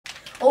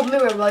Oh,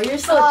 mirror, bro, you're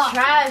so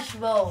trash,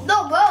 bro.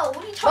 No, bro, what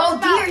are you talking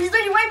about? DEAIR, he's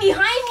literally right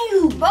behind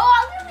you. Bro,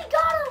 I literally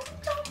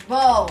got him.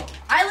 Bro,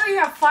 I literally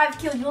have 5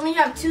 kills. You only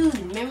have 2,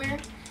 remember?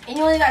 And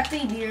you only got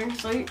 3, DEAIR.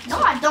 So no,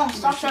 I don't.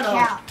 Stop shut the up.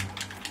 cap.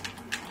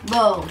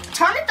 Bro.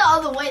 Turn it the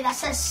other way. That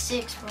says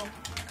 6, bro.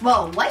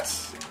 Bro, what?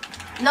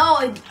 No,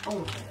 oh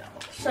my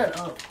god. Shut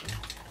up.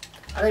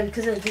 I think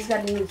because it just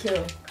got a new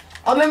kill.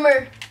 Oh,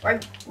 remember,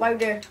 right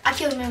there. I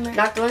killed Mimir.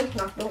 Knocked one.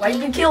 Why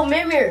did you kill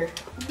Mimir?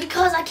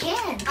 Because I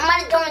can. I'm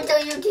gonna go and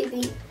tell you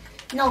TV.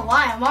 No,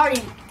 why?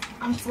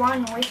 I'm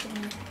flying away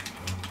from you.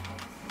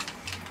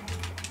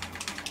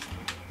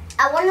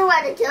 I wonder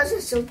why the kills are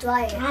so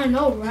quiet. I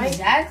know, right?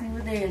 Exactly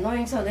what they're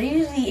annoying. So they're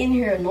usually in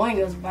here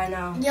annoying us by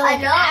now. Yeah, I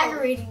know.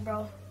 aggravating,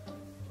 bro.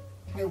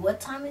 Hey, what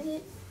time is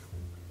it?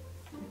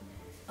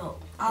 Oh,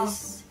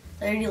 it's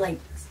already like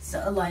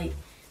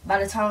by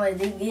the time like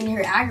they get in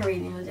here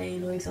aggravating what they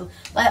annoying. So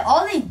like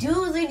all they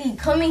do is literally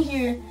come in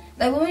here.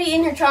 Like when we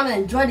in here trying to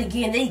enjoy the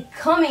game, they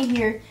come in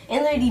here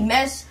and literally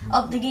mess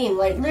up the game.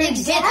 Like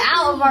literally get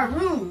out of our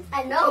room.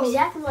 I know.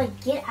 Exactly,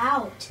 like get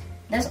out.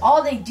 That's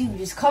all they do.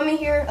 Just come in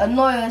here,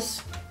 annoy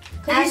us.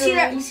 Cause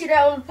you see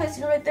that on the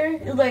person right there?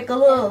 It's like a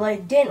little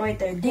like dent right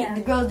there.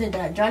 The girl did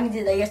that. Johnny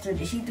did that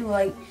yesterday. She threw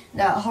like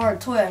that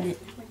hard toy at it.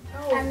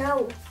 I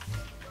know.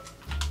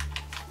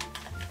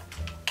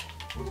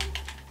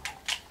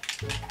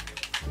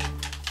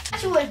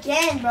 You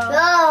again, bro.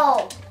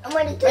 No. I'm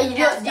gonna tell you.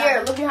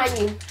 DEAIR, look behind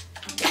you.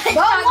 Bro,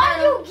 why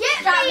do you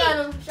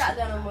get me?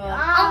 Shotgun him, bro.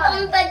 I'm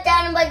coming back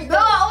down by the Bro,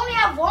 I only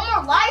have 1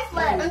 more life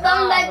left. I'm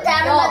coming back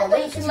down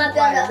by the too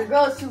quiet. The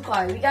girl's too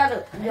quiet. We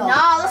gotta.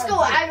 Nah, let's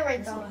go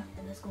aggravate them.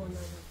 Let's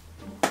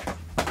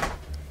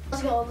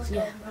go. Let's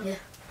go. Yeah.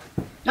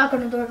 Knock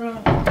on the door.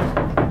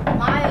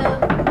 Maya.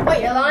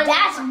 Wait, Jelani.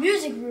 That's a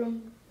music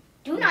room.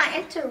 Do not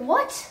enter.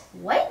 What?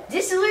 What?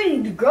 This is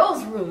literally the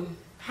girls' room.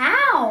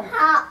 How?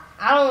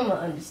 I don't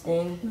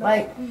understand.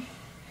 Like,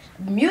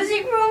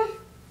 music room?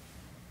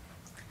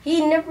 He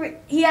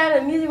had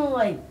a music room,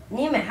 like,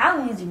 didn't even have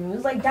a music room. It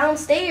was like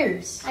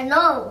downstairs. I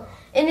know.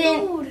 And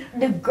then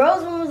the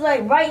girls' room was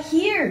like right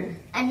here.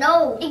 I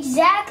know.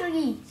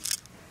 Exactly.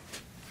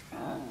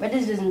 But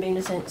this doesn't make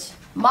no sense.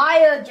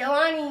 Maya,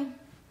 Jelani,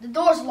 The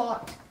door's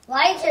locked.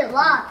 Why is it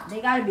locked?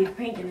 they gotta be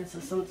pranking us or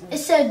something. It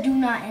said do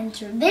not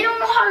enter. They don't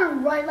know how to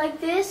write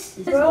like this.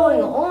 What's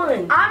going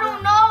on? I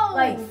don't know.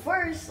 Like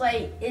first,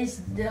 like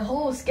it's the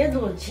whole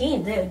schedule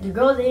changed. The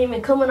girls didn't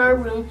even come in our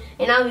room,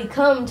 and now we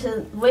come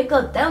to wake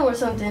up them or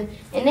something,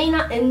 and they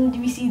not. And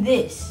we see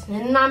this, and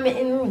they're not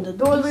in the room. The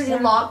door's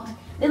literally locked.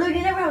 They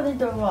literally never have their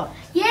door locked.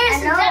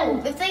 yes, I know.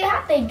 exactly. If they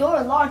have their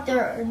door locked,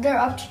 they're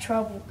up to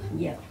trouble.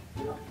 Yeah.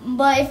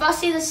 But if I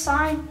see the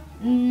sign,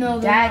 no.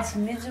 That's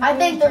miserable. I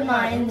think they're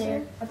not in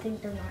there. I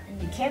think they're not in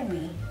there. It can't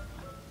be.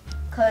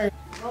 Cause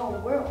bro,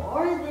 where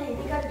are they?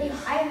 They gotta be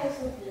hiding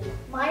something.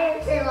 Maya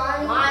and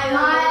Jailani.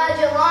 Maya,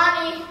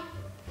 Jelani.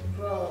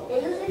 Bro, They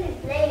usually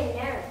play in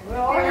there.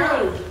 where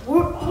are they?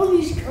 Where are all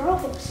these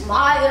girls?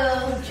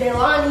 Maya,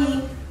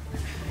 Jelani.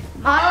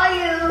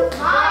 Maya,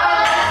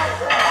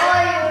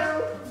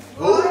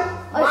 Who?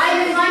 Maya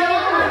and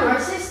Jelani, our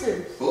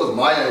sisters. Who is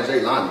Maya and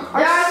Jailani?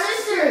 They're our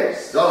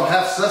sisters. Y'all don't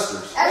have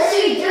sisters. Yes,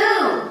 we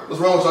do.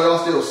 What's wrong with y'all? Y'all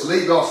still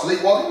sleep? Y'all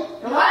sleepwalking?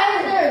 And why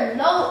is there a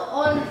note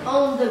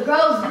on the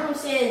girls' room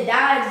saying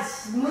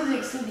Dad's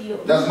music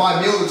studio? That's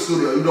my music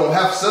studio. You don't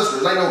have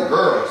sisters. Ain't no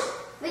girls.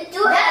 We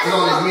do have It's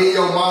only me,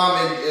 your mom,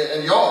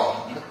 and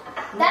y'all.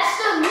 That's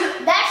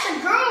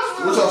the girls'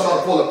 room. What y'all trying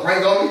to pull a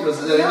prank on me?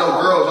 Because there ain't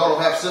no girls. Y'all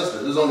don't have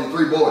sisters. There's only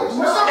 3 boys.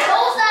 We're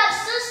supposed to have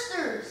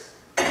sisters.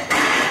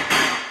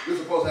 You're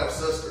supposed to have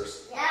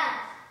sisters. Yeah.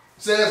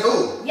 Says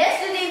who?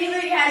 Yesterday we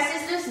literally had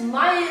sisters.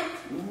 Maya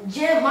and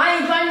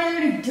Johnny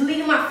literally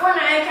deleted my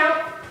Fortnite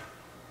account.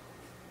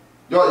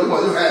 Y'all,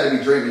 you had to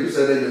be dreaming. You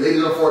said they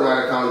deleted their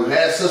Fortnite account. You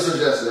had sisters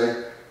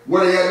yesterday.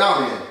 Where they at now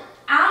then?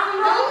 I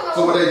don't know.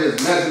 So where they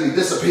just magically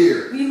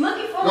disappeared. We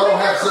looking for Y'all don't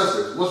have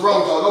sisters. What's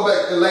wrong with y'all? Go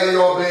back and lay in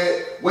your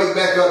bed, wake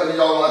back up, and then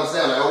y'all don't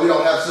understand. Like, oh, we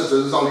don't have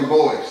sisters. It's only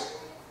boys.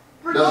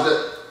 We're going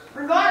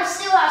to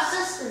still have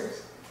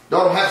sisters.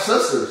 Y'all don't have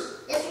sisters.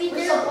 Yes, we We're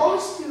do.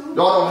 supposed to.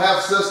 Y'all don't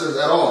have sisters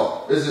at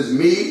all. This is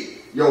me,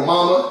 your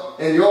mama,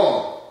 and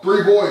y'all.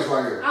 3 boys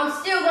right here. I'm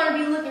still gonna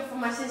be looking for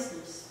my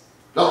sisters.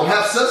 Y'all don't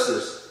have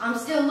sisters. I'm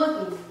still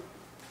looking.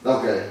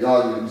 Okay,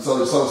 y'all.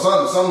 So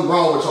something's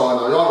wrong with y'all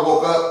now. Y'all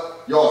woke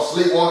up. Y'all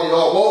sleepwalking.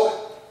 Y'all woke.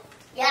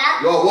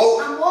 Yeah. Y'all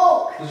woke. I'm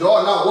woke. Cause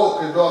y'all not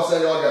woke because y'all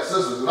saying y'all got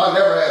sisters. But I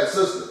never had a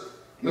sister.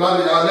 You know what I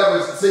mean? I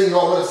never seen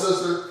y'all with a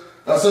sister.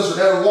 A sister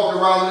never walked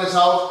around in this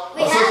house.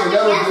 A sister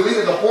never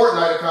deleted a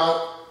Fortnite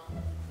account.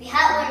 We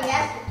had one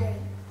yesterday.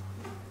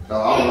 No,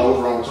 I don't know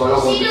what's wrong with y'all.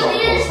 Y'all She want to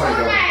deleted his prank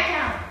on me. Fortnite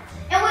account.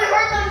 And we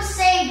heard them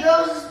say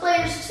girls is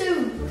players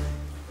too.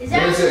 Is They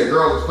that said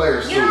girls as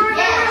players You too. don't remember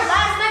Yes.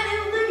 last night they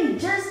were literally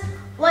just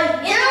like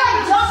They're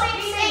like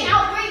jumping saying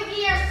outbreak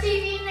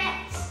VRTV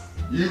next.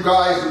 You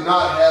guys do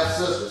not have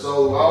sisters.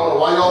 So I don't know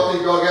why y'all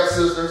think y'all got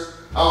sisters.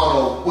 I don't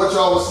know what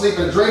y'all was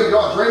sleeping, dreaming.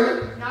 Y'all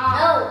dreaming?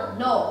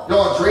 No.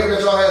 Y'all dreamed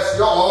that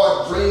y'all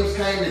all dreams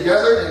came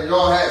together and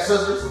y'all had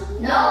sisters?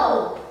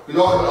 No. Cause You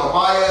know,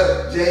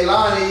 AMIYAH,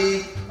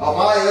 JAILANI,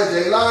 AMIYAH,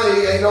 JAILANI.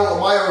 Ain't no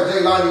AMIYAH or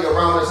JAILANI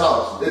around this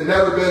house. There's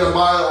never been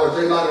AMIYAH or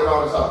JAILANI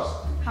around this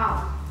house.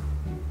 How?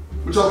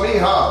 What you mean,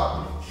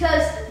 how?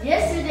 Because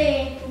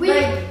yesterday,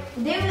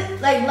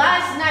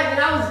 last night when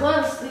I was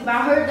going to sleep,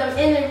 I heard them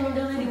in the room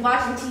literally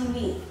watching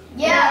TV.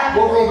 Yeah.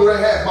 What room do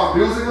they have? My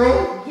music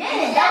room?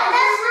 Yeah,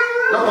 that's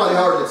room. Y'all probably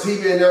heard the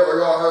TV in there or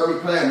y'all heard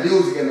me playing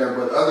music in there,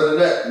 but other than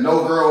that,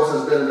 no girls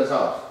has been in this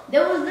house.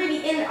 There was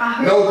literally I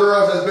heard. No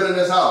girls has been in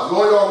this house.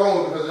 Go in y'all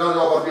room because y'all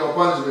about to be on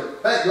punishment.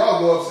 Hey, y'all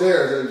go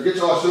upstairs and get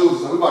y'all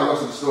shoes and we about to go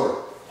to the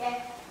store.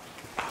 Okay.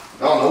 I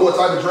don't know what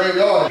type of dream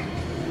y'all in.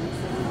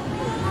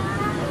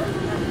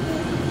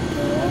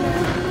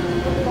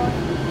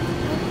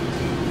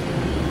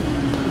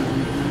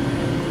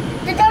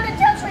 The donut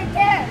truck's right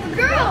there. The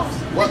girls.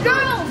 What the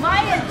girls.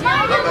 Maya,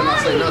 Let me not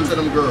say nothing to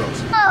them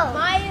girls. Oh.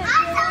 Maya.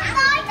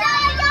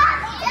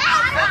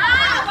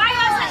 Why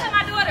y'all touching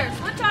my daughters?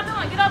 What y'all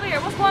doing? Get over here.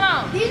 What's going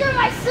on? These are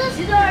my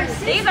sisters.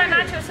 These are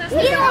not your sisters.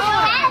 We don't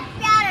have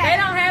brothers. They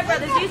don't have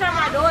brothers. These are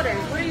my daughters.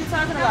 What are you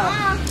talking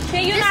about?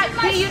 Can you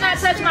not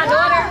touch my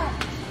daughter?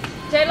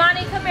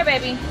 Jailani, come here,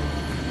 baby.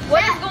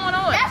 What is going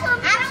on? That's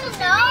what I don't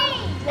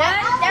know.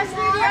 That's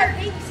our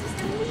baby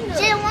sister Mina.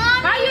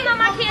 Jelani. How you know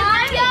my kids'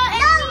 name?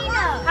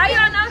 Amina. How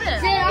y'all know them?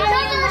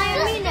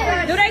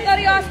 Amina. Do they go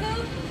to y'all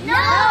school?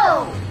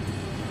 No.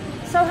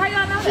 So how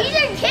y'all know She's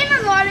them? in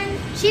kindergarten.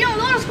 She don't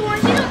go to school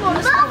and she don't go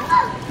to school.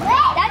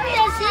 That's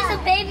because she's a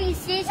baby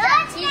sister.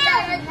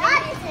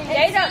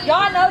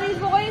 Y'all know these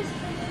boys?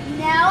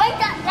 No.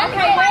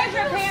 Okay, where's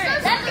your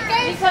parents?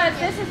 Because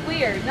this is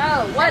weird.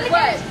 No. What?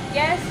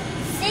 Yes?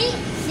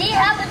 She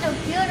has a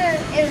computer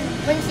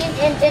when she's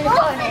in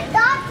kindergarten.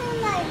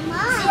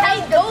 Hey,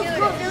 those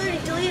girls literally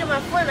deleted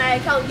my Fortnite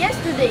account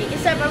yesterday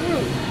inside my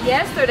room.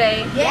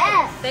 Yesterday?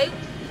 Yes. They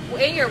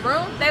in your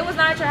room? They was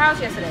not at your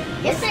house yesterday.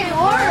 Yes, they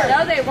were.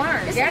 No, they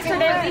weren't. Yes, they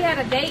Yesterday were. we had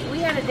a date. We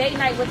had a date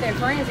night with their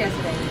friends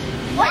yesterday.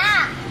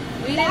 Wow.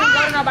 We didn't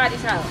go to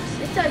nobody's house.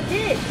 Yes, I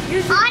did.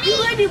 You Honey.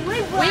 literally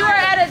went We were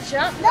at a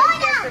jump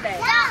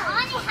yesterday.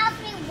 Honey helped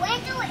me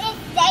went to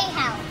their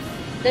house.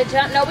 The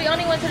jump? No, we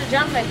only went to the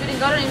jump place. We didn't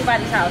go to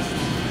anybody's house.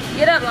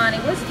 Get up, Lonnie.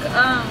 What's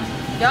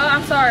y'all?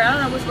 I'm sorry. I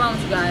don't know what's wrong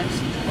with you guys.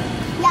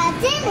 Y'all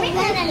didn't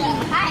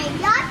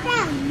y'all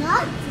found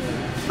nothing.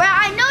 But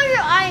I know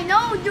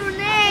your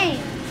name.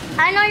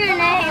 I know your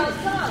name.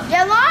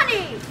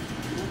 Jelani.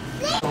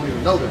 I don't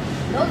even know them.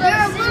 No, they're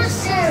a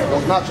sister.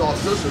 Those not y'all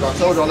sisters. I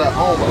told y'all at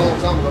home a long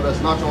time ago.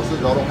 That's not y'all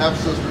sisters. Y'all don't have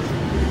sisters.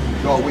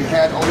 Y'all, we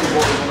had only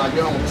boys. When I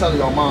get home, I'm telling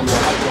y'all mom, y'all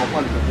how y'all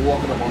punishment for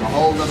walking up on a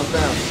whole other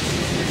family.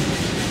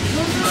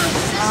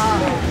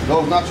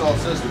 Those not y'all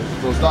sisters.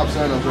 So stop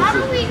saying those How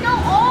do sisters. we know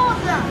all of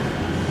them?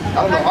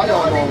 I don't know how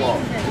y'all know them all.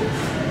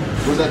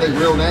 Was that their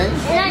real names?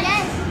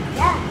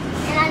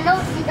 And I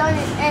know she done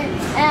it, and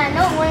I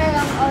know one of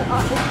them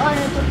on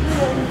the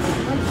computer when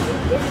she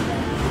did it.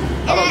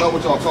 I don't know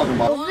what y'all talking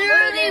about.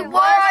 Literally were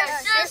our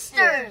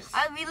sisters.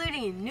 We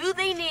literally knew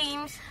their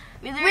names.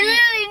 We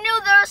literally knew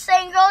they were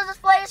St. Joseph's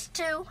Place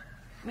too.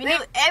 We knew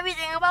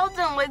everything about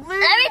them. Like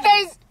literally.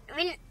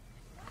 Everything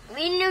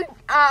we knew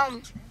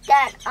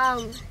that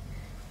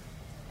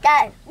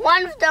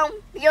one of them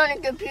be on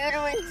the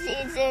computer when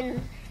she's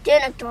in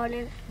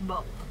kindergarten.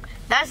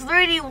 That's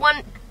literally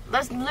one.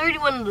 That's literally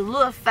one of the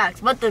little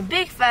facts. But the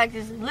big fact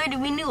is literally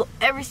we knew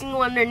every single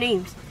one of their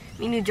names.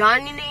 We knew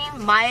Johnny's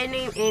name, Maya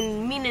name,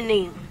 and Mina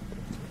name.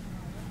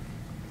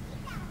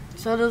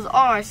 So those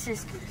are our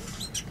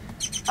sisters.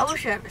 I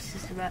wish I had a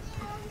sister back.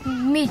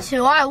 Me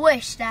too. I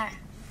wish that.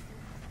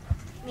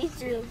 Me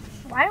too.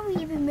 Why do we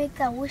even make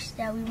that wish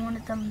that we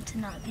wanted them to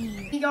not be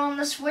here?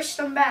 Let's wish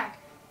them back.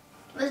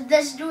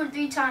 Let's do it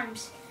 3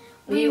 times.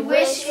 We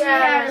wish we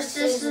had our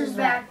sisters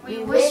back.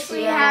 We wish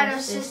we had our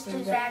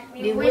sisters back.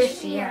 We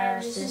wish we had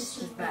our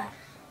sisters back.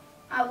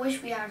 I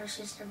wish we had our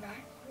sister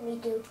back. Me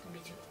too.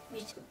 Me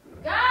too.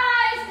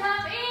 Guys,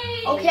 come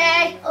in.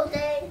 Okay.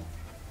 Okay.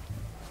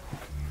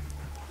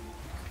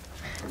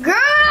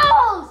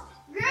 Girls!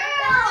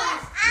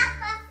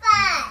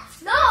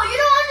 No, you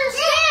don't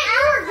understand.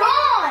 You were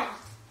gone.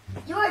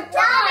 You were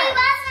gone. He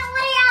wasn't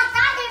what y'all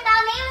talking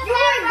about. He was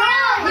there for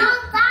a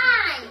long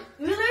time.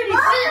 We literally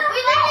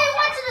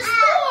went to the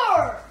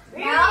store.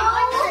 We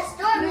went to the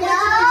store.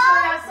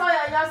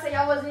 Y'all say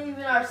y'all wasn't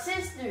even our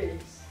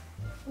sisters.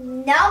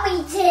 No,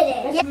 we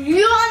didn't.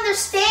 You don't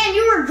understand.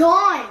 You were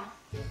gone.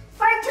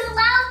 For too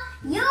long,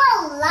 you a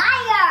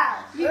liar.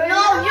 You're a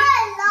liar.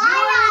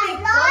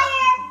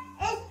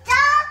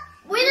 Stop.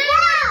 We didn't go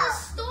to the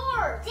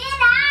store. Get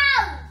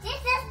out. This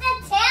is the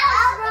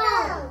tails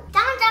room.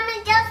 Don't tell me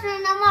tails room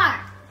no more.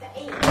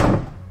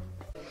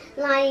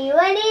 Lonnie, you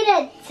ready to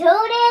do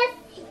this?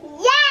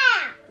 Yeah.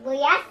 Well,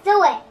 let's do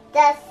it.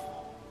 Just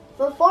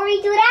before we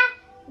do that,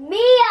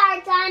 me are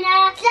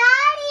gonna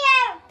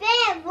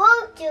JAHDIAR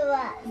won't do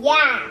us.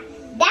 Yeah.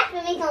 That's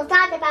what we gonna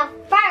talk about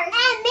first.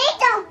 And me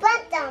gonna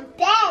put some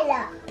bed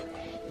up.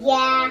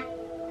 Yeah.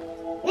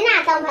 You're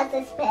not gonna put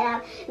this bed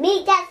up.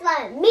 Me just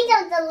want me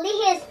to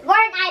delete his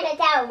Fortnite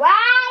account,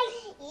 right?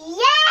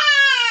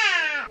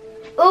 Yeah!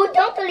 Oh,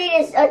 don't delete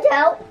his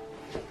account.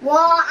 Well,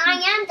 I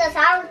am just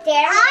out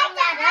there. I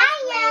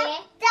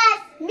am.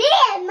 Just me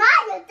and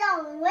Mario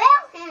don't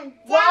will him.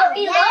 Well,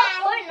 he loves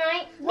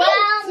Fortnite.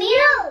 Well, me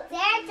too.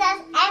 They're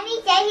just every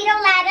day he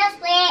don't let us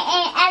play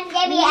and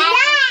every day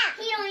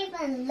he don't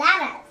even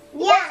let us.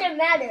 It doesn't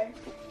matter.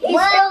 He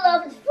still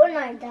loves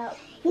Fortnite though.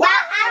 No,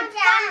 I'm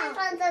trying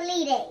to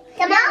delete it.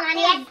 Come on,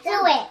 honey, let's do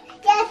it.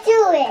 Let's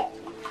do it.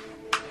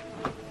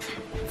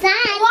 Son.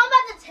 Well, I'm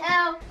about to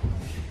tell.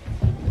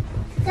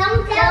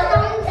 Don't tell.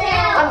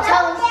 I'm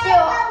telling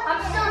still.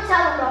 I'm still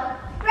telling them.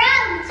 Bro,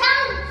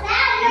 tell.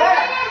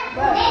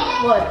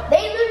 What?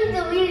 They literally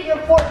deleted your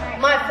Fortnite.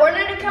 My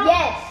Fortnite account?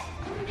 Yes.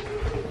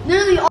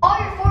 Literally all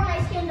your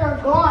Fortnite skins are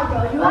gone,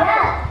 bro. You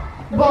have.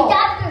 Bro. You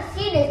guys can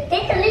see this.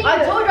 They deleted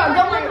I told y'all,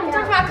 don't let them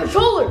touch my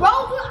controller. Bro,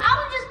 I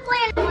was just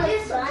playing with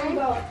this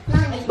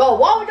one. Bro,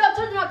 why would y'all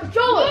touch my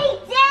controller? They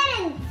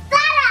didn't.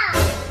 Shut up.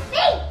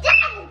 They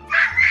didn't.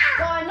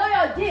 Bro, I know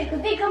y'all did,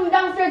 because they coming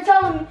downstairs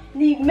telling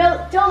me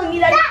that don't touch me.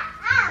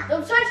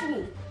 Don't touch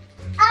me.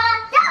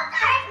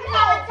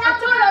 I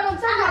told y'all don't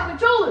touch my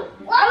controller.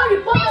 I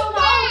already bought all my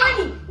own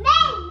money.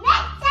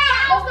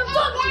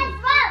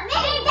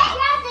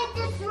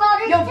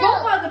 Yo,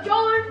 broke my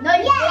controller? No,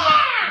 you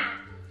didn't.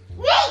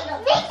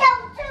 Me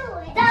don't do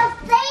it. Don't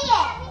say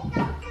it.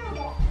 Don't do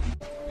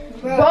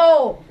it.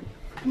 Bro,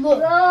 look.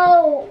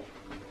 Bro.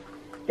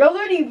 Y'all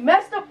literally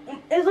messed up.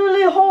 There's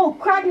literally a hole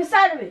cracked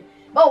inside of it.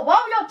 Bro, why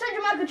were y'all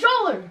touching my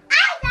controller? I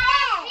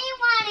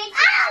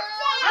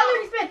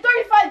literally spent $35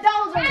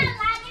 on it.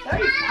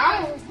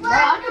 $30? Bro, I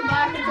can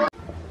buy a controller.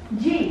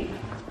 Gee,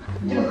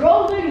 the girl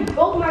literally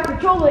broke my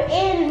controller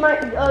and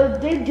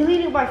they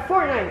deleted my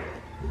Fortnite.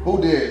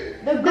 Who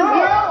did? The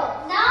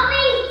girl. No,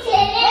 me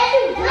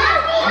didn't. I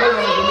know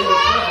y'all deleted his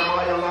account from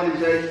JAILANI,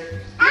 Jay.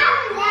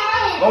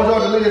 Why would y'all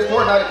delete his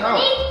Fortnite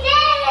account?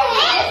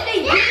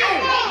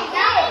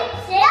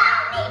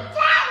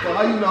 So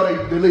how you know they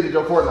deleted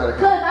your Fortnite account?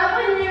 Because I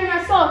went in there and I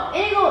saw,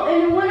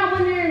 and when I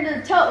went in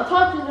there to talk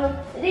to them,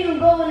 they gonna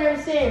go in there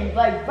and saying,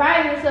 like,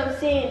 bragging and stuff,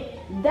 saying,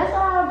 that's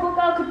how I broke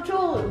out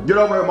controller. Get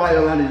over here,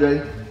 JAILANI,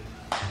 Jay.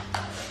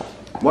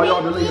 Why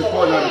y'all delete his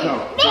Fortnite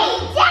account?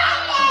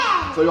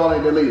 So y'all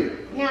ain't deleted?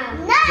 No.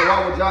 So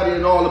why would JAHDIAR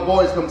and all the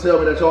boys come tell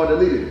me that y'all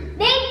deleted it?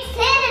 They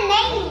said a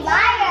name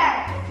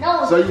liar.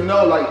 No. So you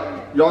know, like,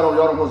 y'all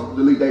don't want to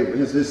delete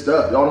his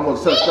stuff. Y'all don't want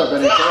to touch stuff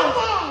that ain't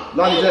y'all.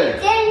 Lonnie J.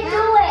 Didn't do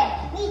it.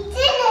 We didn't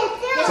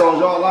do it. So is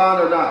y'all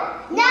lying or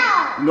not? No.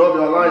 You know if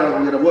y'all lying, y'all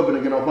gonna get a whooping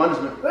and get no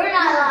punishment. We're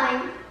not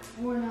lying.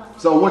 We're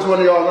not. So which one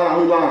of y'all lying?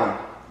 Who lying?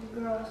 The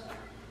girls.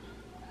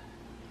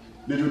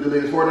 Did you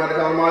delete his Fortnite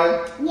account,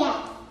 Maya? Yes.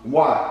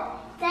 Why?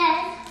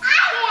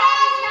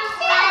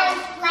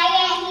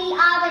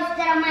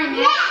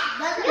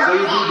 So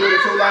you did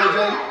it too, Lonnie J?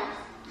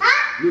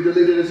 Huh? You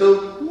deleted it too?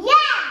 Yeah.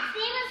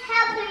 He was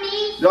helping me.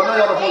 Y'all know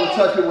y'all don't supposed to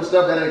touch people's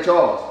stuff that ain't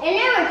y'all's. And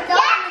they were so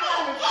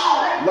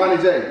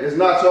Lonnie J, it's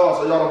not y'all,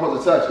 so y'all don't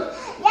supposed to touch it.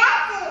 Yes,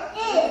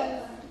 it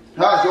is.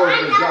 How's yours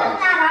and I Johnny?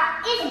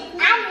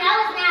 know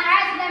it's not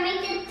ours, but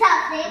make you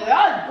touch it.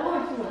 Y'all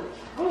doing too much.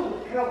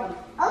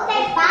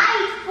 Okay,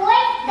 fine.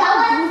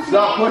 $4.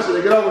 Stop pushing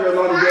it. Get over here,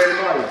 Lonnie J and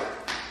Maya.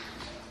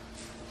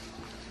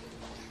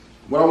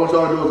 What I want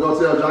y'all to do is go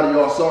tell Johnny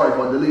y'all sorry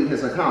for deleting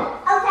his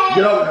account. Okay.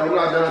 Get over here. We're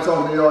not done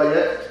talking to y'all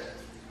yet.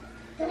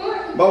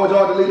 Why would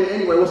y'all delete it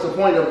anyway? What's the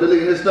point of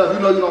deleting his stuff? You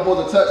know you're not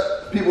supposed to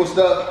touch people's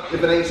stuff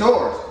if it ain't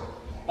yours.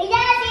 Because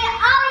you're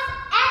always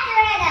after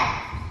us.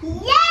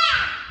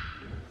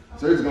 Yeah.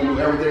 So he's gonna do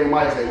everything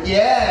Maya say,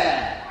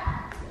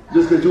 yeah.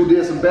 Just because you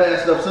did some bad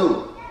stuff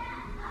too.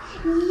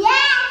 Yeah.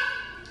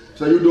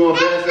 So you doing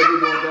bad stuff, you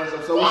doing bad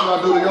stuff. So what should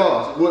I do to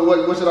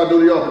y'all? What should I do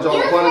to y'all? Put y'all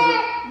on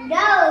punishment?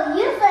 No,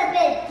 you said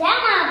that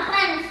down on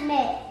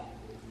punishment.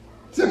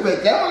 Sit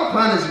back, get on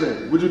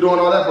punishment. What you doing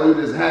all that for? You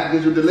just happy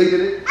because you deleted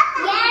it?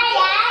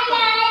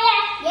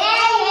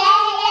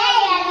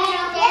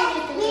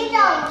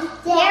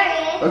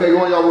 Okay,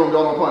 go in your room,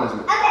 y'all on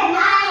punishment. Okay,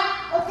 bye.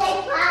 Okay,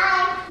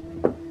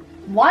 bye.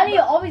 Why do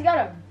you always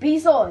gotta be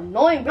so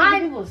annoying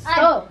breaking people's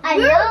stuff? I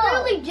know.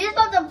 We're literally just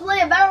about to play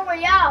a battle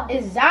royale.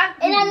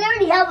 Exactly. And I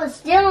literally have a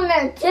steal in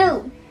there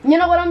too. You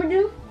know what I'm gonna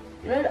do?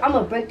 I'm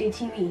gonna break their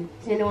TV.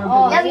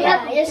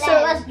 Yes,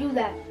 sir. Let's do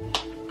that.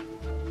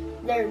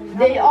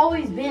 They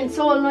always been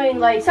so annoying.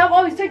 Like, stop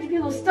always touching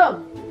people's stuff.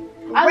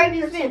 I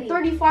already spent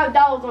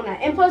 $35 on that,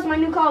 and plus my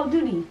new Call of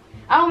Duty.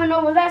 I don't even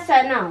know where that's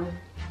at now.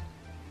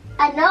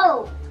 I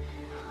know.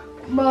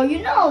 Bro, you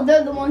know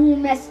they're the ones who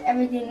mess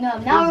everything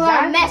up. Now we're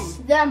gonna mess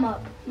them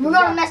up. We're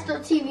gonna mess their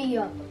TV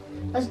up.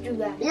 Let's do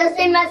that. Yes,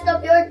 they messed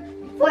up your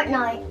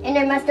Fortnite, and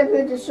they messed up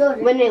your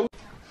disorder. When they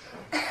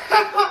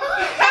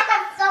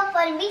That's so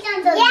funny. We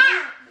done the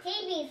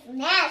TV's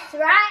mess,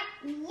 right?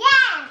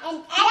 Yeah.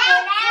 And after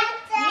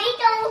that,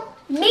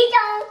 me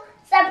don't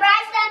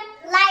surprise them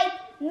like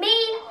me,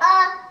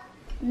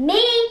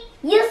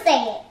 you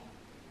say it.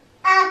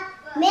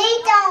 Me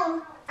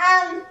don't,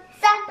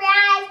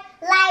 surprise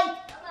like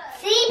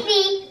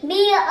CP,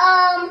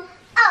 oh,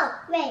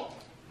 wait.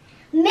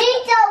 Me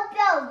don't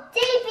go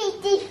DP,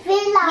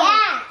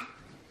 yeah.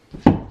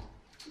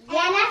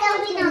 Yeah, that's what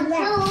we don't do.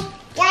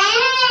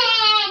 Yeah.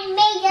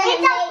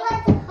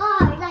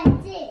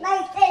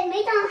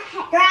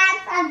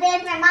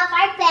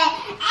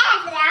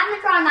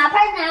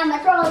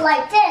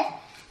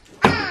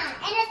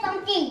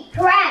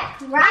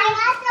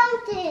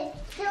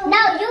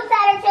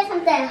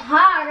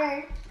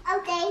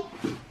 Okay.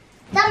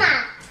 Come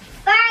on.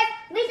 First,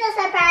 we just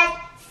surprised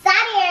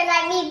Sadia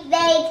let me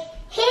make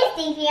his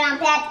TV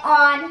iPad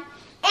on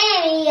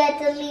and he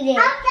deleted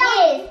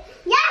his.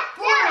 Yes,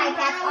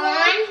 iPad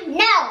on.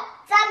 No.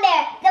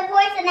 Somewhere. The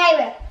voice and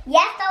neighbor.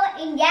 Yes, so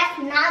and yes,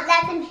 not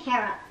let them hear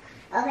us.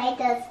 Okay,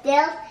 the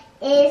still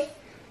is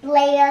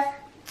players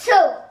 2.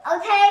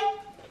 Okay?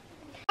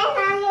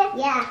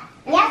 Yeah.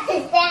 Yes, to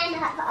stand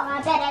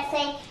on bed and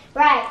say,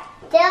 right.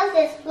 Still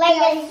is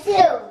players 2.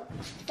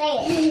 Say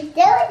it.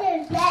 Still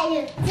is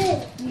players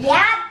 2.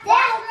 Yeah,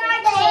 that's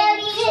right,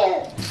 players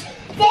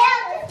 2. Still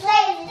is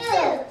players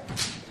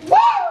 2.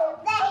 Woo!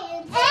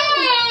 Players 2.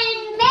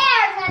 And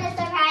Mayor's gonna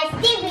surprise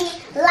TV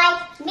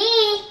like me.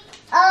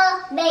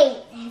 Me.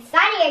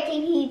 Sadia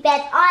TV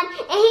bet on,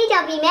 and he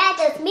don't be mad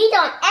because me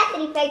don't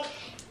actually fix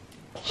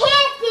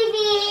his TV.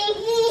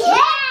 Yeah,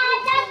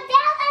 the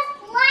Dallas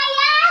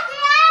players.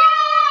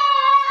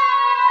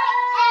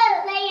 And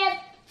players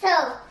 2.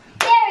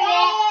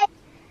 Period.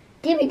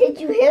 Timmy, did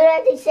you hear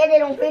that? They said they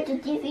don't fit the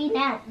TV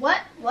now.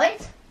 What?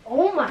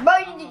 Oh my. Bro,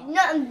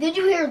 did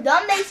you hear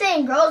them? They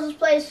saying girls is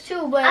players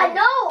too, but I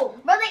know.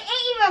 Bro, they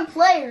ain't even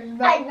players,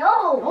 bro. I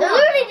know. They're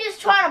literally just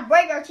trying to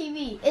break our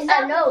TV. Is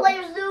that what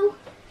players do?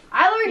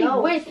 I already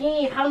wish he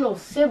ain't have no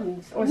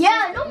siblings. Or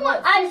Yeah, no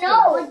one. I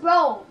know. Like,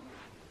 bro,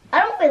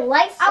 I don't even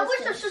like sisters. I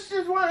wish the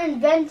sisters weren't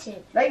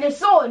invented. Like, they're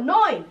so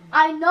annoying.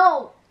 I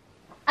know.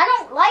 I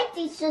don't like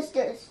these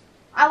sisters.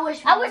 I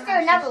wish they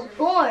were never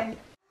born.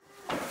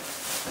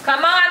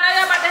 Come on, I know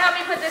y'all about to help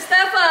me put this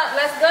stuff up.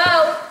 Let's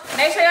go.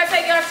 Make sure y'all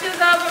take your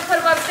shoes off and put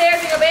them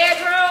upstairs in your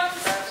bedroom.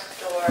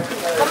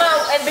 Come on,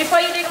 and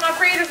before you dig in my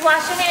freezers,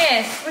 wash your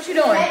hands. What you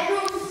doing?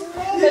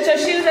 Put your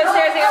shoes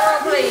upstairs in your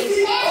room,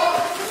 please.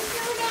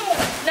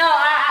 No,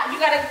 you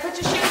gotta put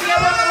your shoes in your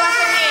room and wash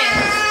your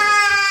hands.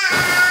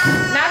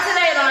 Not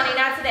today, Lonnie,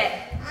 not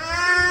today.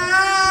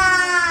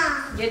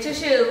 Get your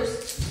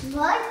shoes.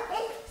 What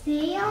is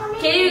he on it?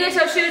 Can you get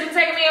your shoes and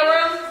take them in your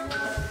room?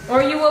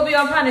 Or you will be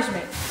on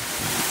punishment.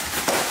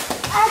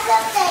 I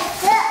thought they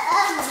could.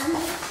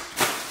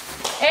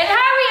 And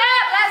hurry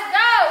up, let's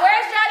go.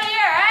 Where's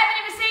JAHDIAR? I haven't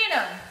even seen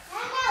him.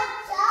 I'm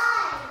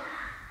outside.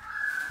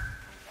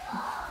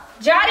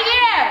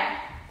 JAHDIAR!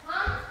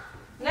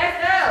 Let's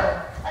go.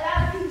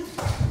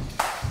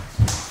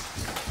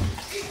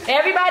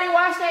 Everybody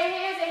wash their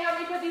hands and help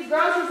me put these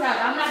groceries out.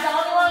 I'm not the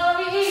only one gonna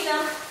be eating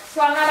them,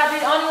 so I'm not about to be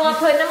the only one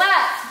putting them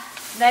up.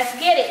 Let's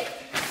get it.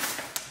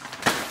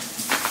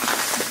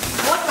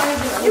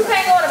 You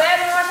can't go to the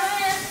bathroom and wash your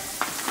hands?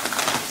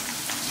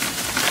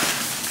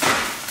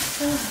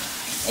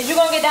 Is you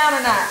gonna get down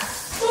or not?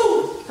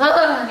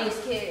 These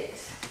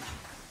kids.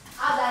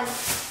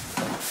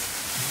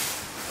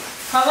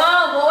 Come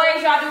on,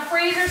 boys. Y'all do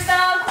freezer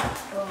stuff?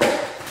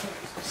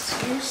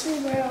 Seriously,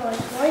 bro, like,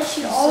 why is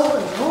she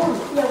always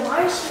Yeah,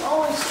 why is she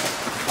always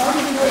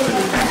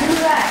do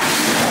that?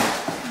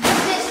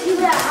 Do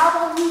that. How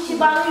about we should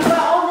buy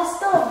all this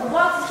stuff? The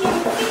boxes can't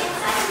even fit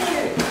inside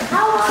there.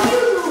 How about you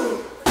do it?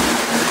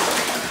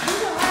 You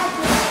don't like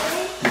it,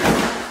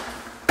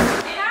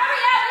 And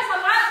hurry up, there's a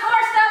lot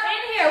more stuff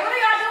in here. What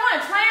are y'all doing?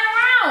 Playing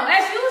around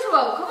as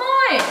usual. Come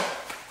on.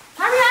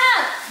 Hurry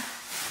up.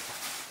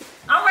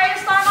 I'm ready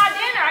to start my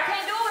dinner. I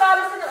can't do it with all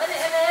this in the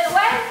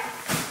way.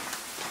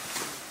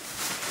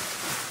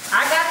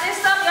 I got this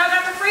stuff, y'all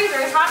got the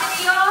freezer. How many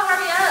of y'all?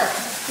 Hurry up.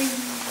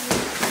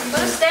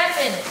 Put a step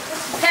in it.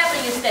 Put some pep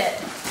in your step.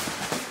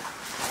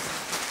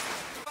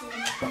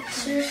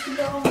 Seriously,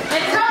 though.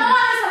 And come on,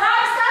 there's a lot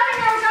of stuff in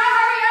here. Y'all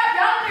hurry up.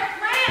 Y'all in there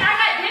playing. I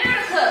got dinner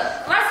to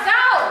cook. Let's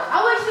go. I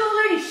wish you would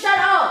already shut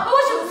up. Who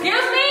was you?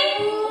 Excuse me?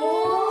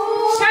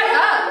 Shut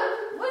up.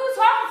 Who you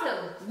talking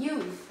to?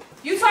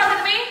 You talking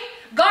to me?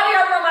 Go to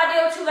your room. I'll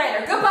deal with you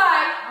later.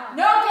 Goodbye.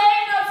 No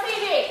game, no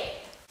TV.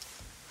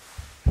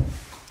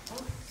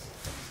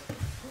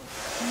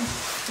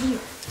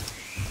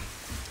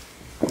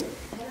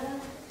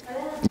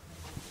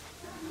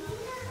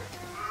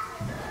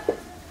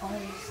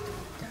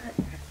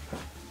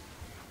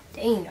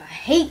 Dang, I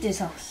hate this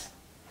house.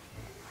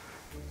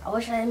 I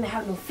wish I didn't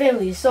have no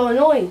family. It's so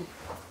annoying.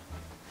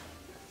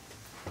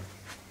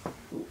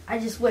 I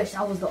just wish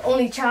I was the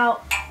only child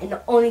and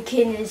the only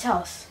kid in this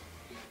house.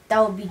 That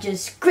would be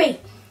just great.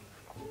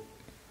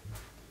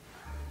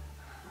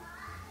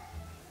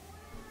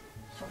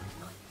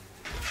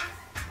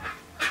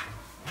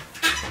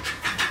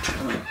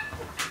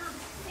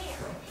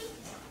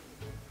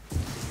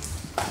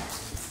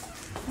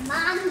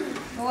 Mommy.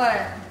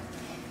 What?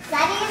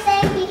 Sadia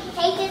said he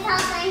hates his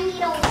house and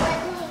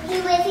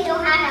he wish he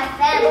don't have no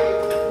family.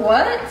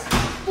 What?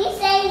 He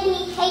said he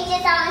hates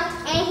his house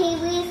and he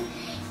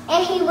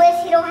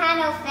wish he don't have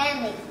no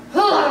family. I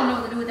don't know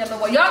what to do with that, but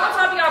what? Y'all gonna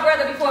talk to y'all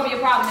brother before it be a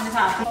problem in this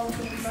house.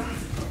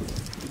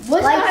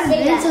 What's Why that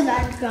say into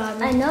that? that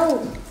god? I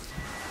know.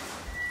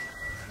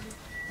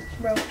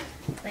 Bro,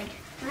 like,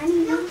 I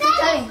need to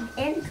tell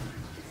and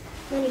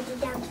when you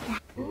get down to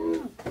that.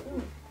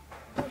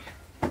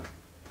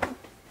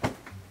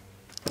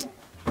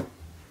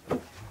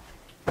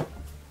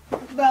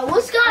 bro,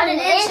 what's gotten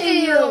into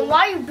you?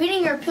 Why are you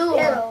beating your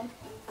pillow?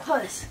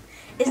 Cause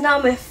it's not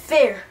even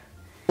fair.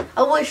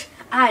 I wish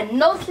I had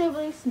no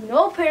siblings,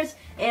 no parents,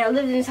 and I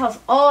lived in this house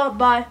all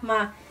by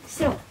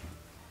myself.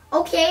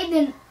 Okay,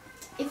 then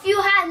if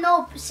you had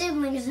no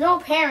siblings, no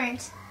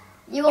parents,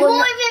 you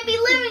won't even be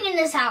living in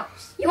this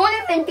house. You won't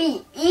even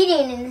be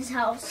eating in this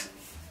house.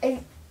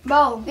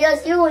 Bro,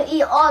 Because you will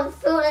eat all the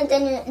food and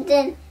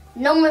then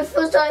no more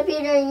food started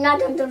being there and you're not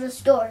going to the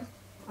store.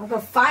 I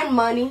could find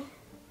money.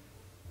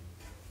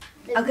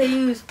 I could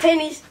use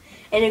pennies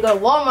and then go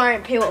to Walmart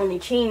and pay with only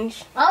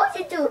change. Why would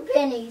you do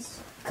pennies?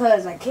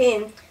 Cause I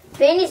can.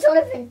 Pennies don't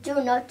even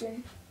do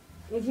nothing.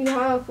 If you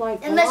have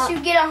like unless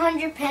you get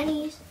 100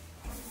 pennies.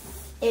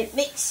 it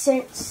makes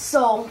sense.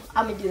 So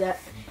I'm gonna do that.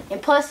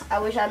 And plus, I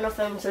wish I had no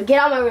family. So get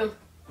out of my room.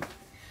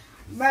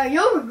 Bro,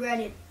 you'll regret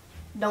it.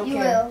 Don't You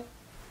care. will.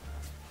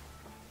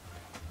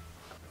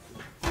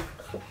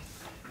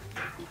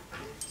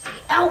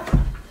 Out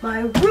my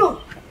room.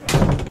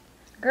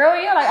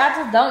 Girl, yeah, like I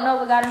just don't know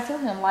what got into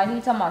him. Like he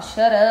talking about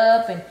shut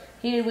up and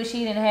he wish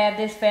he didn't have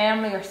this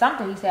family or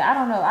something. He said, I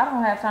don't know. I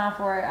don't have time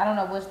for it. I don't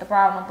know what's the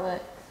problem,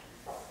 but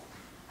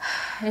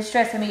it's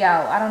stressing me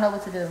out. I don't know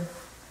what to do.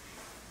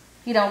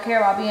 He don't care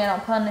about being on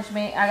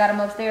punishment. I got him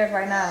upstairs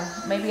right now.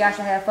 Maybe I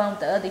should have fun with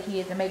the other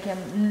kids and make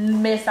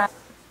him miss out.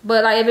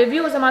 But like if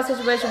you was in my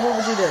situation, what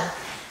would you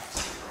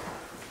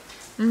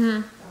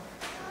do?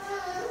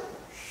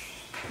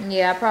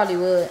 Yeah, I probably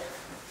would.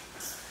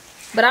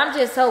 But I'm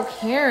just so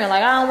caring.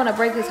 Like I don't want to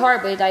break his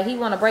heart, but like he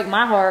want to break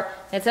my heart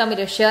and tell me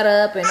to shut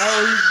up and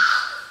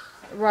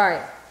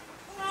right.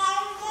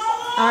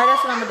 All right,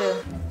 that's what I'm gonna do.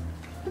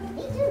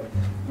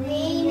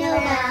 We know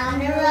down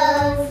the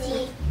road,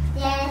 she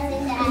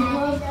dancing down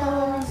the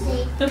road,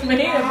 she. Man,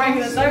 he done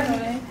breaking the circle,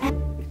 man.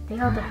 They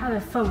all been having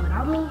fun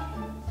without me.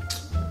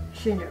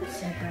 Should never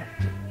said that.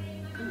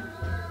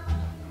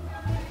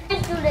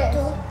 Let's do this.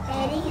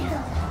 Eddie,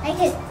 I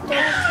can do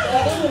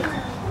Eddie,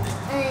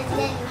 and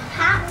then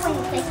halfway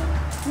thing.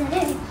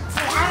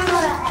 I don't know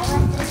what I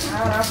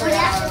want to say.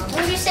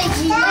 When you say Wait,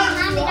 G,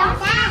 Mommy, don't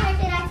say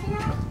it.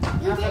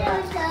 You did it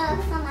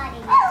with somebody.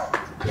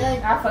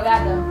 I forgot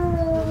though.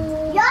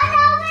 Y'all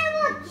know it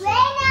was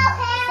rain out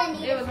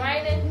here. It was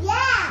raining? Yeah.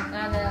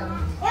 I know.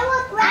 It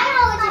was rain. I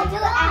know what to do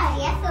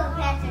actually. I feel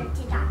better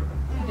to that.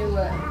 Do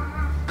what?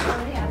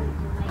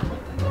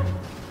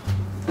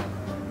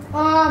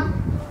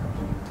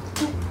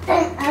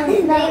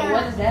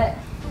 What is that?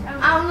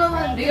 I don't know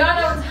what. Do y'all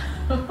know?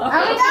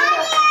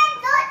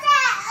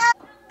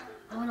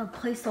 I wanna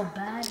play so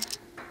bad.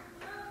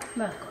 I'm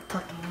gonna go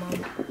talk to my mom.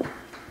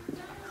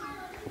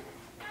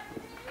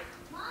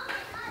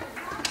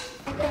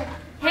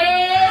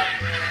 Hey!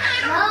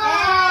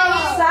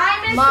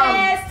 Simon Mom.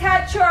 says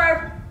touch your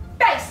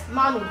face.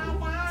 Mommy,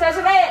 Touch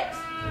your face.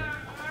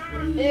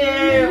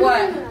 Yeah,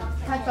 what?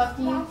 can I talk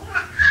to you? About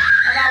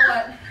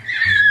what?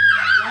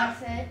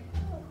 That's it.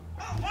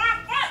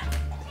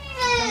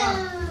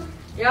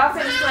 Y'all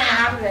finish playing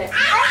after that.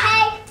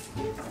 Okay.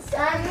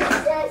 Simon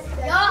says.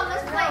 Y'all,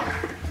 let's play.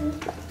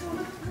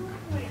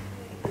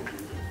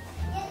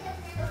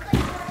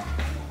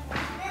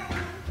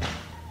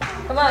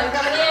 Come on, you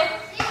coming in?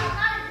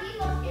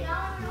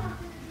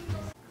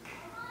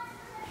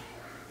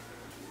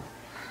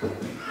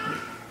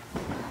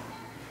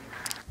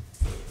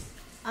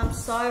 I'm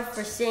sorry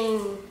for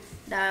saying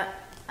that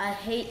I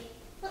hate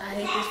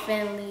this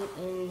family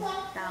and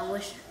that I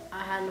wish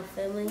I had no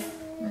family.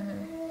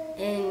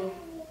 And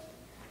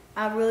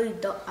I really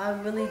don't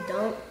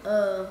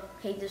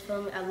hate this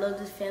family. I love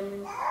this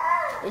family.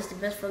 It's the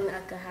best family I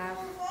could have.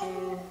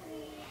 And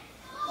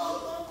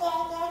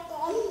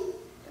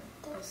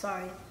I'm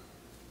sorry.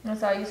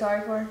 That's all you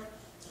sorry for?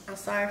 I'm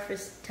sorry for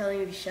telling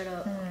you to shut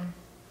up.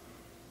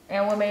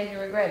 And what made you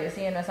regret it?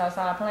 Seeing us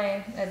outside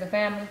playing as a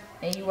family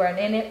and you weren't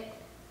in it?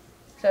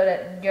 So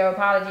that your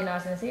apology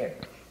not sincere.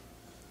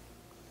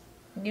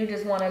 You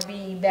just want to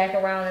be back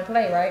around and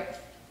play, right?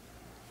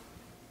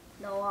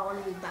 No, I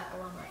want to be back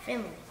around my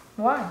family.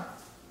 Why?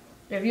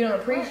 If you don't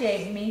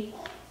appreciate me,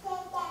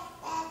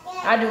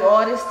 I do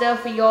all this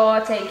stuff for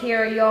y'all, take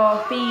care of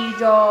y'all, feed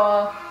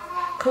y'all,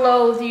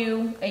 clothe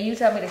you, and you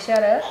tell me to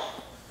shut up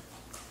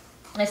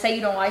and say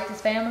you don't like this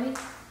family?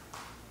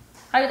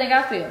 How do you think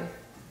I feel?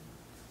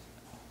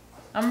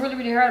 I'm really,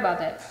 really hurt about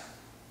that.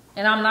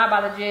 And I'm not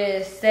about to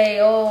just say,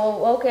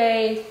 oh,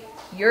 okay,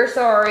 you're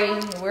sorry,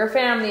 we're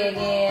family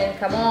again,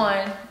 come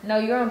on. No,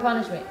 you're on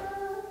punishment.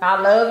 I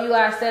love you,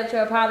 I accept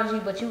your apology,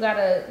 but you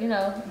gotta, you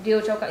know, deal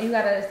with you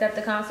gotta accept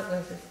the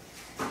consequences.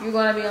 You're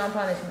gonna be on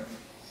punishment.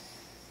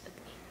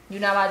 You're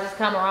not about to just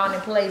come around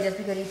and play just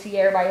because you see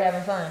everybody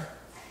having fun.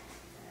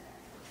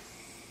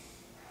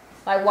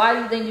 Like, why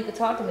do you think you could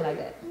talk to me like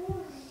that?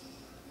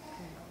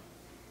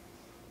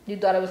 You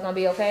thought it was gonna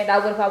be okay?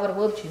 That would if I would have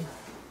whooped you.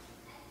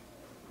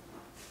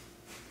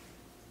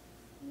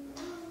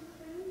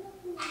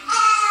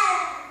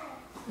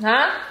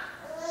 Huh?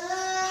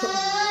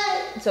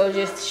 So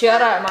just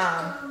shut up,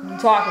 Mom. You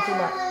talking too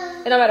much.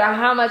 It no matter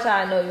how much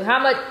I know you.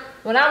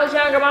 When I was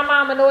younger, my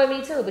mom annoyed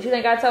me too. But you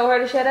think I told her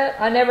to shut up?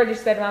 I never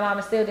disrespected my mom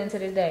and still didn't to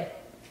this day.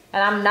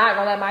 And I'm not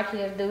going to let my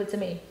kids do it to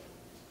me.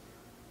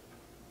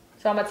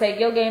 So I'm gonna take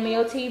your game and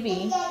your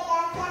TV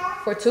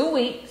for 2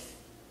 weeks.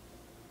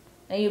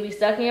 And you'll be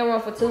stuck in your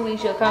room for 2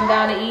 weeks. You'll come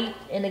down to eat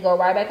and then go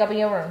right back up in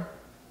your room.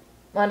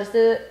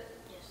 Understood?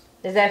 Yes.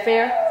 Is that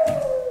fair?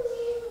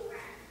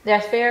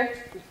 That's fair?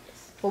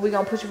 Well, we're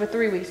gonna push you for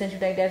 3 weeks since you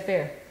think that's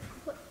fair.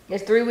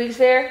 Is 3 weeks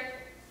fair?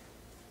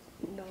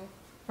 No.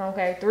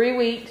 Okay, 3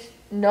 weeks,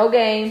 no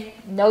game,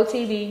 no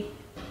TV,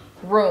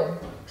 room.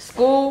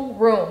 School,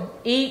 room.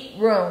 Eat,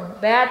 room.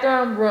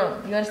 Bathroom,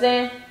 room. You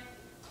understand?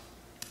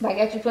 If I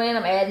got you playing,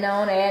 I'm adding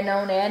on.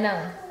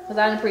 Because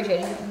I don't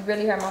appreciate it. You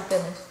really hurt my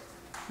feelings.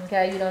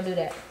 Okay, you don't do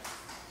that.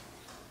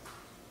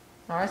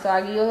 Alright, so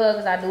I give you a hug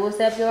because I do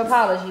accept your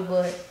apology,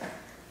 but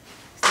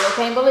still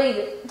can't believe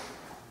it.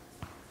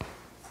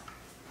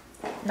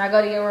 Now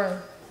go to your room.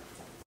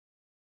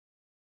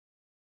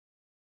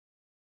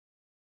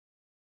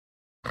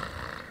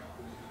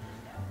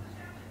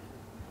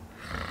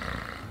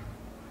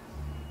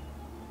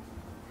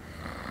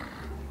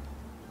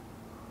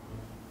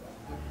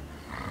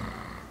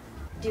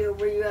 Dude,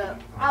 where you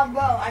at? Oh,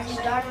 bro, I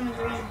just died in the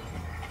dream.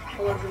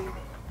 What dream?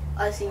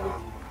 I see you.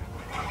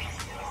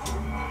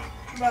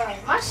 Bro,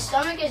 my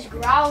stomach is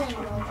growling,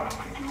 bro.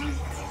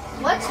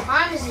 What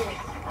time is it?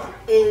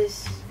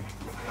 Is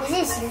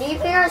he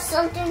sleeping or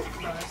something?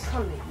 no, it's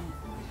time to eat.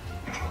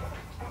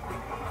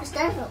 It's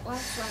time for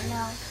lunch right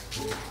now.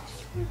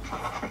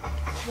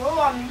 Bro,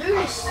 I'm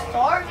literally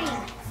starving.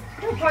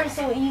 Your party's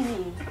so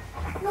easy.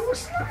 No,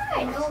 it's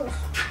not. No.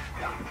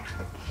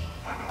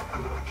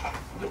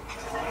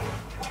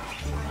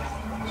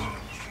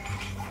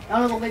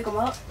 Y'all gonna wake him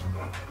up?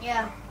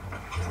 Yeah.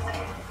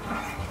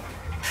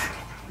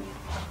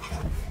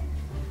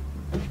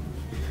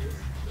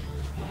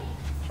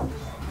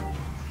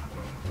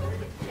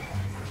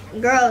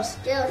 Girls,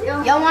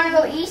 y'all want to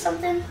go eat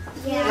something?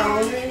 Yeah.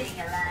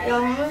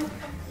 Y'all hungry?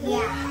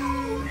 Yeah.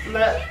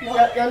 But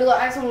y'all gonna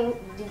ask him,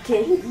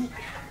 can he eat?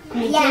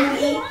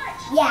 Yeah.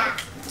 Yeah.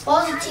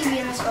 Pause the TV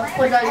and let's go.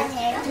 What does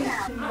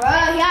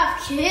Bro, he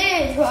have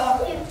kids, bro.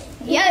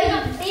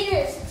 Yeah,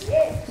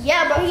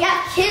 bro, he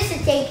have kids to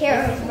take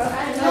care of, bro.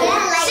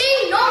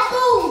 See, no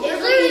food.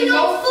 There's literally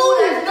no food.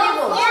 There's no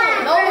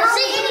food. No,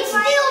 see, and he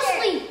still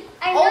asleep.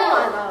 I Oh know.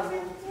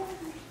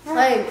 my god.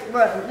 Like,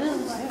 bro, this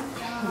is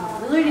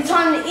literally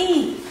time to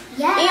eat.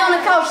 Yeah. Eat on the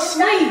couch,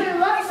 sleep.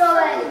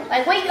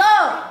 Like, wake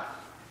up.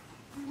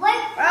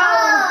 Wake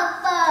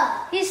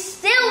up. He's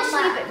still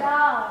sleeping.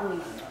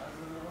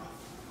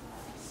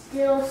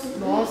 Still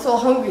sleeping. No, I'm so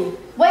hungry.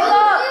 Wake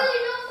up.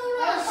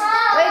 Wake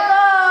up. Wake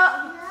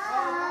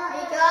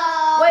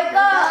up. Wake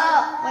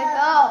up. Wake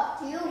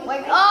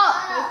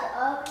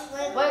up.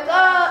 Wake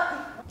up.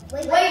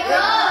 Wake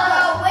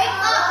up. Wake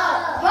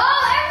up. Bro,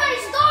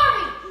 everybody's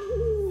starving.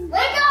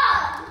 Wake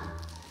up.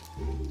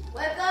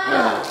 Wake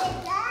up.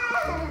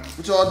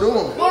 What y'all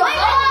doing? Wake up.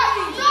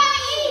 We're trying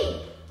to eat.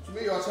 What you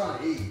mean y'all trying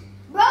to eat?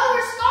 Bro,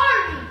 we're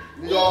starving.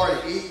 You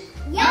already eat?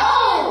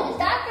 No.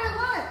 It's after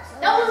lunch.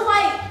 That was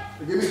like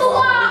Give me 5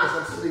 more minutes,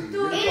 I'm sleepy.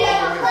 Give me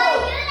 5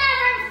 more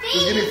minutes.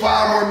 Just give me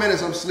 5 more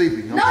minutes, I'm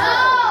sleepy. I'm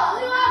tired.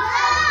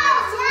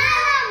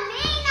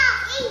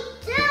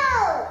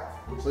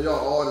 So y'all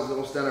all just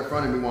gonna stand in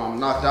front of me while I'm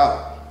knocked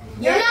out.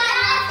 You're not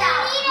knocked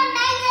out. You need to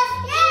make us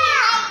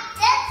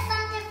did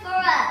something for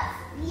us.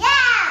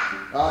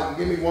 Yeah. Alright,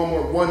 give me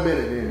 1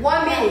 minute then.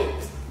 1 minute.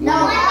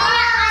 No.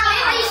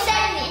 50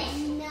 seconds.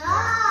 No.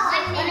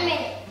 1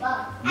 minute.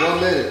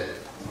 1 minute.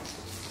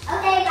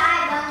 Okay,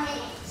 bye. 1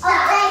 minute.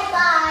 Okay,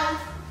 bye.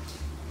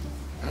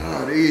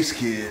 Oh, these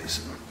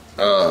kids.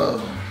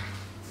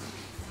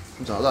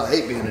 Sometimes I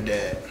hate being a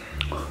dad.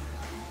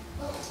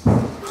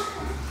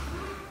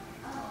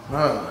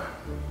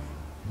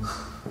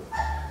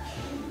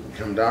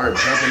 Come down here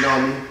jumping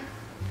on me.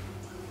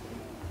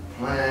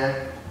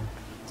 Man.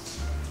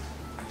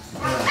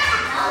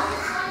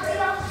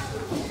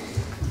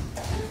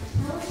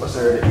 What's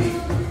there to eat?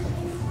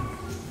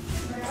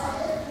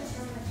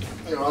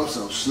 You know, I'm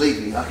so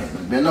sleepy. I can't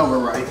even bend over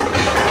right.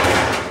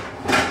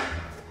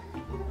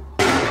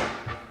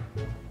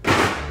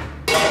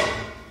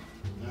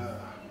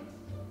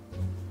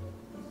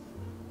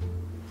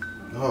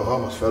 Oh, I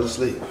almost fell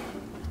asleep.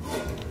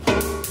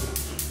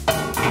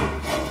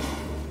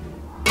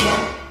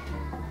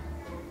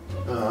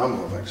 I'm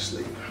going back to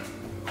sleep.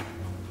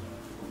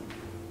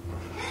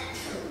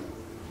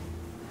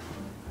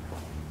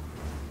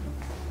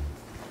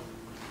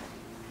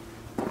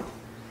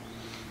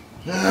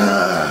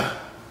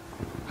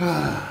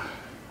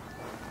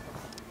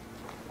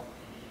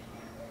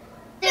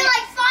 They're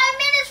like 5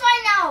 minutes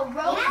right now,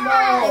 bro.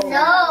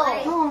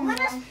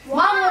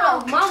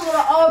 Mom would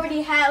have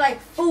already had like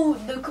food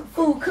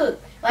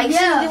cooked. Like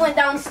she went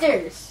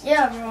downstairs.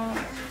 Yeah, bro.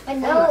 I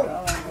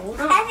know.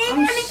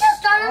 Everybody just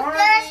started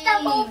first. The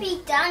whole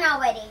be done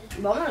already.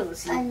 But I'm gonna go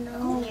see. I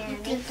know.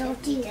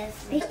 Don't do this.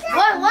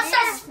 What's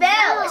that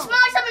smell? It smells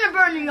like something to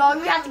burn, y'all.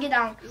 We have to get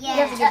down. Yeah. We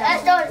have to get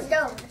down. Let's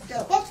go.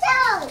 What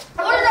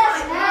does that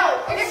smell?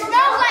 It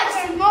smells like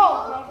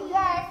smoke.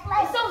 Yeah, it's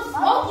like So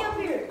smoky up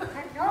here. I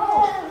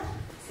know.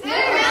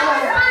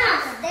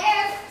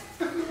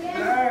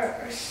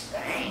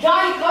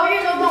 Johnny, come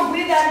here. Don't be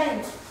that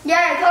in.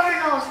 Yeah, cover your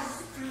nose.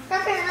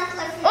 Cover your nose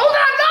like Oh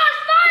my God!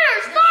 Fire!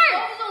 Fire!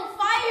 It's on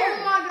fire.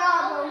 Oh my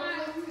God, bro.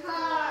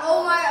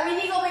 Oh my God, we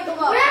need to go wake him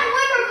up. We have to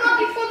wake her up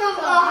before the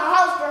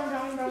house burns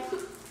down, bro. We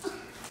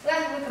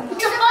have to wake him up.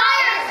 It's a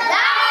fire!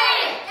 Daddy!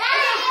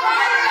 Daddy! It's a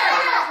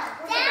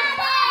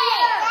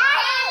fire!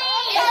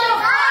 Daddy! It's a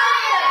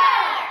fire!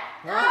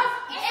 Huh?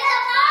 It's a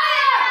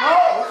fire!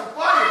 Oh, it's a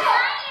fire.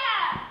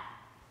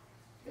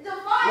 It's on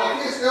fire. Well,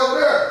 he's still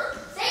there.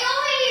 Stay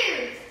over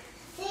here!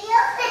 Stay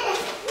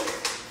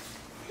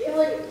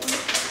over here!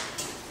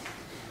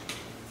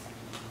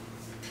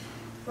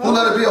 Who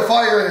let it be a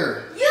fire in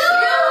here?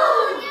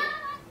 You!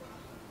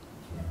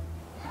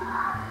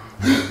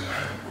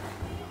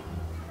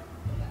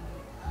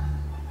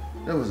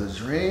 That was a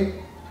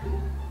dream?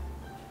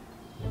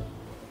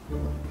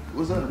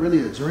 Was that really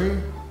a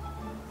dream?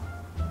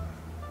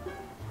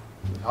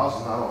 The house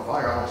is not on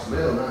fire. I don't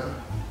smell nothing.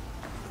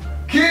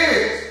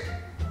 Kids!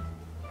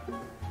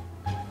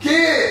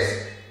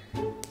 Kids!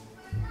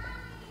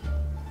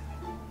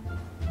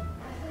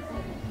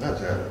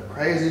 That's a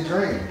crazy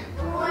dream.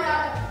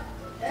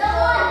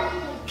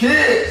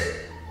 Kids!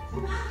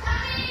 We're coming!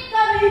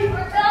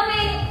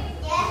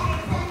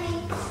 Yes, we're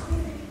coming.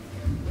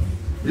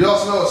 Y'all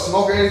smell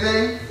smoke or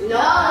anything? No!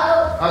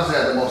 I just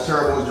had the most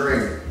terrible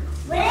dream.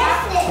 What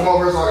is Come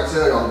over here so I can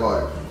tell y'all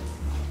about it.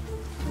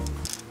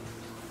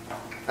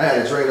 I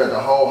had a dream that the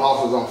whole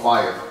house was on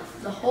fire.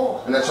 The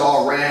whole. And that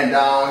y'all ran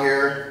down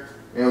here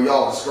and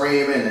y'all was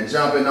screaming and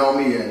jumping on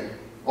me and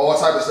all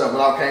type of stuff. But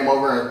I came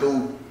over and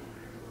threw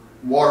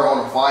water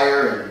on the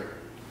fire, and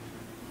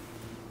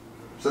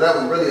so that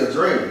was really a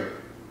dream.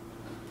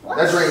 What?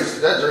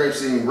 That dream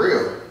seemed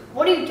real.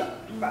 What are you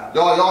talking about?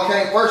 Y'all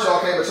came and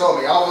told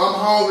me, I'm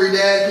hungry,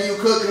 Dad. Can you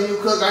cook? Can you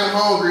cook? I'm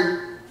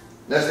hungry.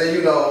 Next thing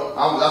you know,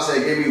 I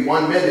said, give me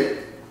 1 minute.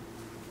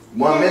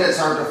 1 minute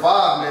turned to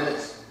 5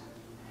 minutes.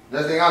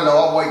 Next thing I know,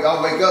 I wake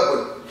up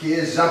with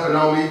kids jumping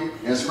on me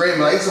and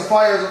screaming like, it's a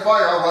fire, it's a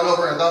fire. I run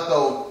over and dump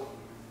the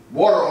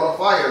water on the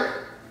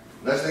fire.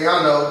 Next thing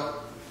I know,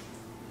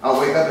 I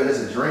wake up and it's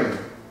a dream.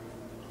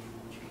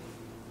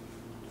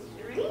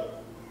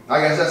 I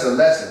guess that's a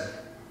lesson.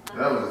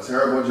 That was a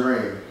terrible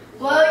dream.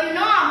 Well, you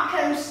know,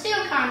 I'm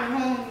still kind of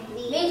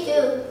hungry. Me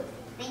too.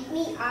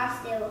 Me, I'm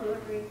still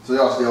hungry. So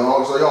y'all still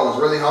hungry? So y'all was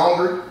really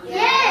hungry?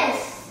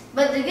 Yes!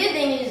 But the good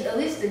thing is, at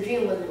least the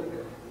dream wasn't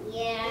real.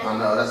 Yeah. I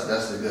know,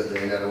 that's the good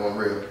thing, that it wasn't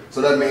real.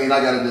 So that means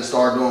I gotta just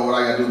start doing what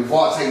I gotta do.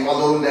 Before I take my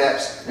little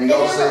naps and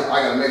go to sleep,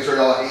 I gotta make sure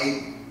y'all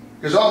eat.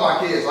 Because y'all my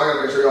kids, so I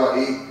gotta make sure y'all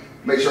eat.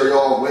 Make sure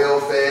y'all well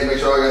fed, make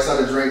sure y'all got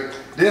something to drink.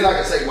 Then I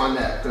can take my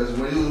nap. Because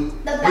when you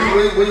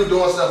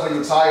doing stuff when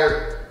you're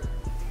tired,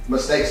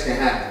 mistakes can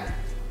happen.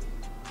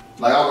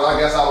 Like I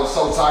guess I was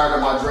so tired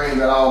of my dream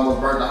that I almost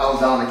burnt the house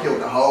down and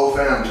killed the whole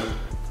family.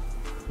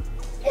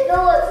 If it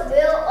was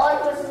real, all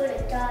of us would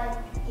have died.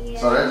 Yeah.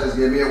 So that just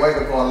gave me a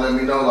wake-up call and let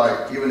me know,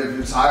 like, even if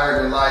you're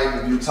tired in life,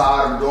 if you're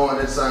tired of doing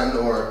this something,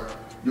 or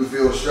you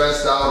feel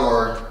stressed out,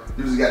 or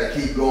you just gotta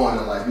keep going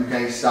in life. You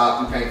can't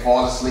stop, you can't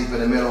fall asleep in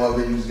the middle of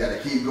it, you just gotta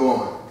keep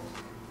going.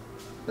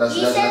 That's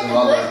You said the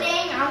what I good learned.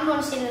 thing, I'm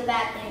gonna say the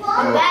bad thing.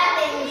 Well, The bad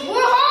thing is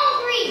we're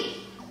hungry!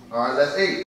 All right, let's eat.